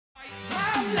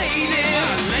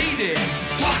lady.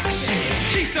 Foxy,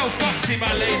 she's so foxy,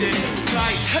 my lady. It's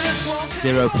like her swan.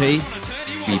 0p,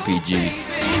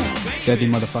 BPG. Daddy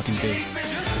motherfucking D.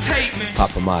 Take me.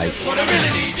 Papa Mike. What I really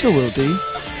need. Chill, Will D.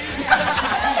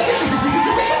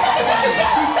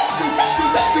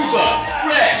 Super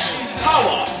fresh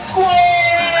power squad.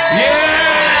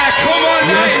 Yeah, come on,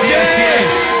 Yes.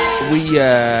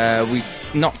 We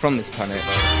not from this planet.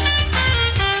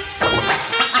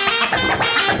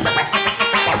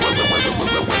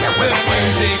 The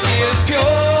music is pure.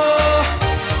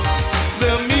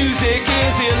 The music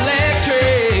is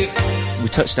electric. We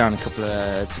touched down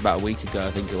it's about a week ago,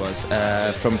 I think it was,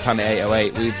 from Planet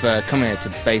 808. We've come here to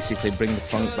basically bring the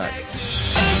funk back.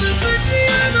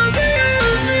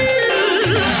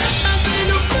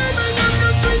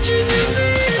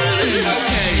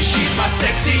 Okay, she's my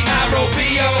sexy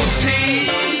R-O-B-O-T.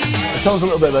 Tell us a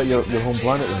little bit about your home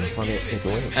planet then, Planet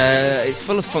 808. It's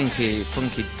full of funky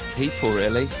people,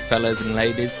 really, fellas and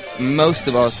ladies. Most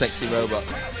of our sexy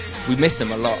robots. We miss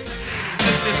them a lot.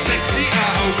 Just a sexy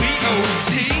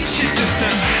R-O-B-O-T. She's just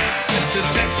a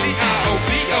sexy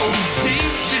R-O-B-O-T.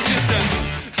 She's just a,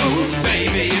 oh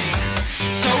baby, it's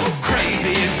so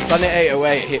crazy. Planet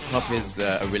 808 hip-hop is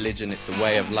a religion, it's a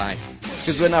way of life.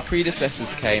 Because when our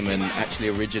predecessors came and actually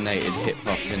originated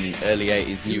hip-hop in early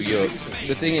 80s New York,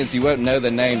 the thing is you won't know their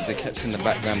names, they're kept in the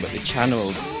background, but they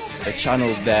channeled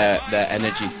their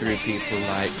energy through people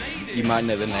like, you might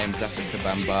know the names Afrika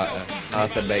Bambaataa,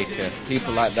 Arthur Baker,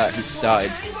 people like that who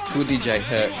started, Cool DJ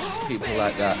Herx, people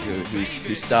like that who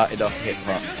started off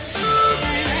hip-hop.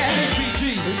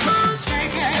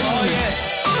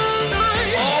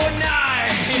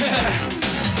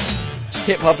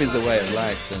 Hip-hop is a way of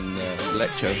life, and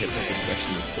electro hip-hop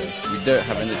especially, so we don't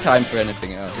have any time for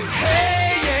anything else.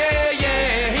 Hey,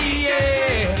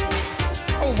 yeah.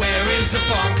 Oh, where is the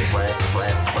funk? Where is the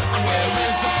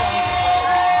funk?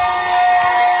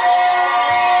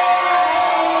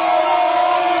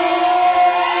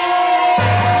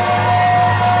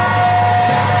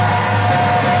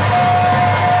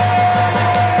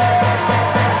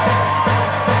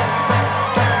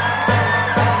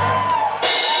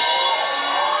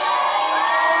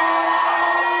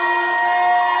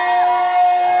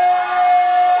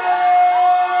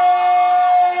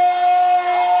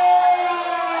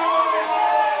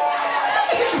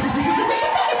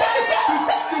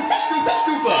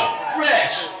 Super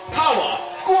fresh power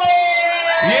squad.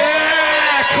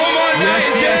 Yeah, come on,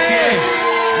 Yes.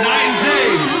 9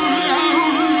 day.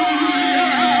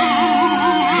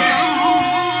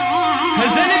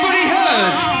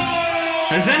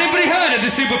 Has anybody heard of the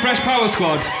Super Fresh Power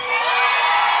Squad?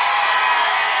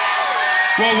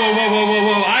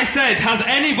 Whoa. I said, has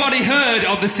anybody heard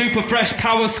of the Super Fresh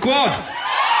Power Squad?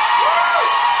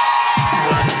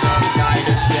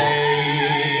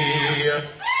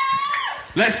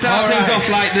 Let's start things off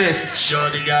like this.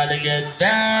 Shorty gotta get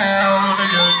down to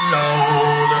good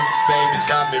load. Baby's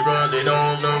got me running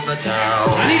all over town.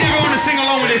 I need everyone to sing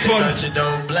along with this one. But you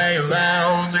don't play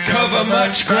around. Cover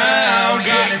much ground,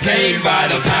 getting paid by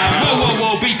the pound.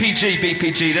 Whoa,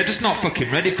 BPG. They're just not fucking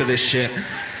ready for this shit.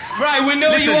 Right, we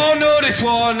know Listen. you all know this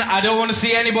one. I don't want to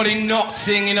see anybody not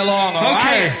singing along,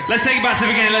 Okay, let's take it back to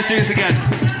the beginning. Let's do this again.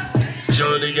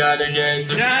 Shorty gotta get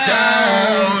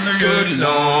down to good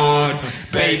Lord.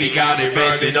 Baby got it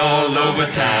running all over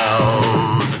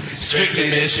town. Strictly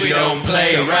miss, we don't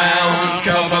play around.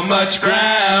 Cover much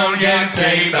ground, getting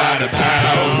paid by the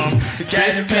pound.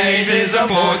 Getting paid is a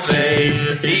forte,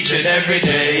 each and every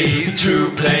day.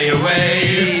 True play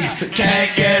away,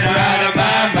 can't get her out of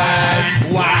my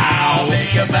mind. Wow.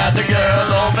 Think about the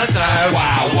girl all the time.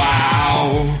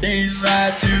 Wow. East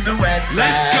side to the west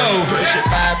side. Let's go. Push it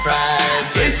 5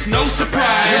 rides. It's no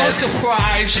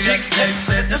surprise. She just gets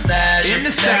in the stash.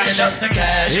 Stacking up the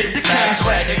cash. Hit the cash. That's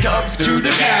when it comes to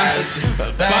the gas.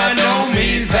 By no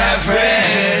means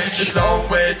average. It's all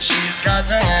when she's got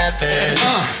to have it.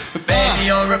 Baby,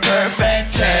 you're a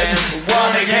perfect 10.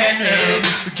 Wanna get in.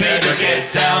 Better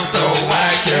get down so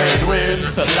I can win.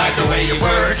 I like the way you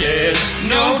work it.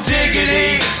 No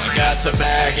diggity. I got to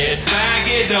bag it. Bag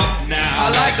it up now. I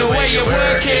like the way you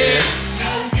work it.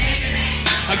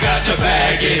 I got to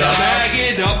bag it up. Bag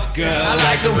it up, girl. I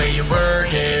like the way you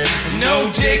work it.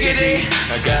 No diggity.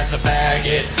 I got to bag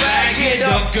it. Bag it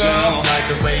up, I girl. like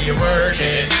the way you work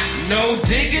it. No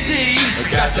diggity. I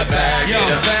got to bag it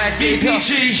up. Bag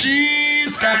BPG.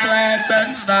 She's got class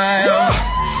and style.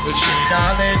 She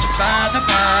knowledge by the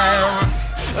pile.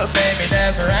 Baby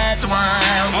never acts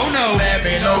wild. Oh no.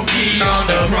 Baby low key on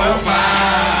the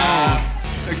profile.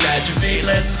 Got your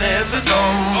feelings as a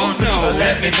gold. Oh no.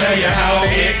 Let me tell you how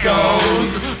it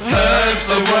goes. Herbs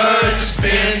of words,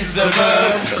 spins of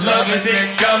verb. Love as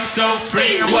it comes so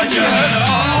free. What you heard?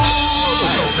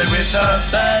 Oh, rolling with the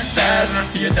phantasm.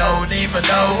 You don't even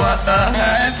know what the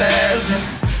hand is.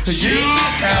 You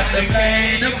have to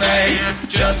pay to pay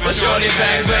just for shorty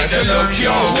bang bang to look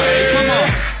your way. Come on.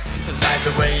 Like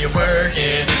the way you work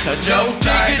it, a joke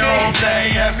tight all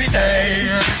day, every day.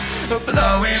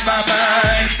 Blowing my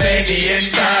mind, baby, in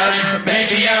time.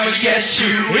 Maybe I will get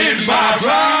you in my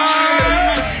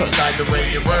rhyme. Like the way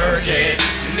you work it,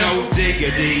 no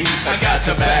diggity. I got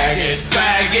to bag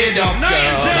it up, girl.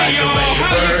 Like the way you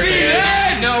work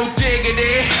it, no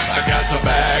diggity. I got to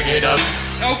bag it up.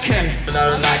 Okay.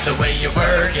 Like the way you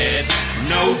work it,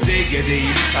 no diggity.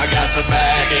 I got to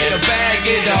bag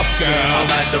it up, girl. I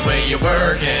like the way you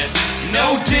work it,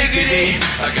 no diggity.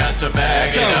 I got to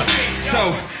bag it up.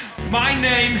 So, my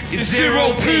name is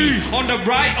Zero P. On the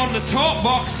right, on the top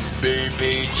box,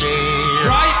 BBG.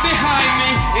 right behind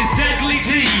me is Deadly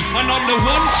D. And on the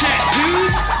one check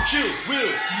twos,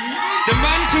 the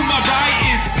man to my right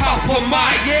is Papa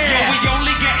Mike. Yo, we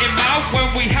only get him out when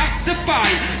we have to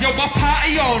fight. Yo, I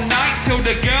party all night till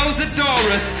the girls adore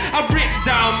us. I break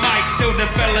down mics till the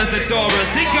fellas adore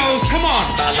us. It goes, come on.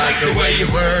 I like the way you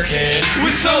work it.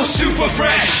 We're so super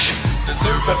fresh. The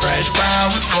super fresh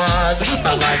power squad.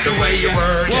 I like the way you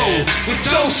work it. We're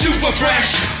so super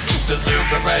fresh. The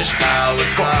super fresh power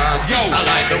squad. Yo, I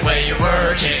like the way you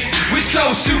work it. We're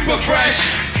so super fresh.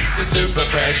 The super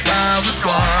fresh power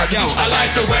squad. Yo, I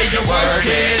like the way you work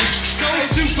it. So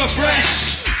super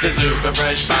fresh. The super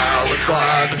fresh power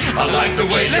squad. I like the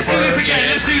way you work it. Let's do this again.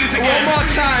 Let's do this again. One more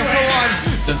time, go on.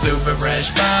 The super fresh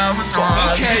power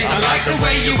squad. Okay. I like the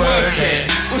way you work it.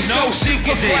 We're so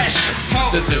super fresh.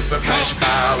 The super fresh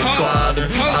power squad.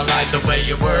 I like the way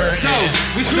you work So, it.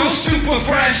 we're so super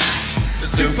fresh. The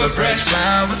super fresh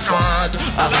power squad.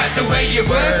 I like the way you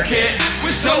work it.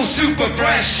 We're so super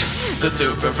fresh. The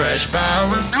super fresh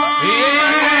power squad.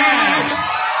 Yeah.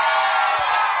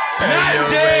 Hey,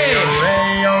 Day. hey,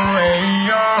 hey, hey,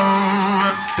 hey,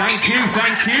 Thank you,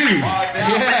 thank you.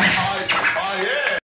 Yeah.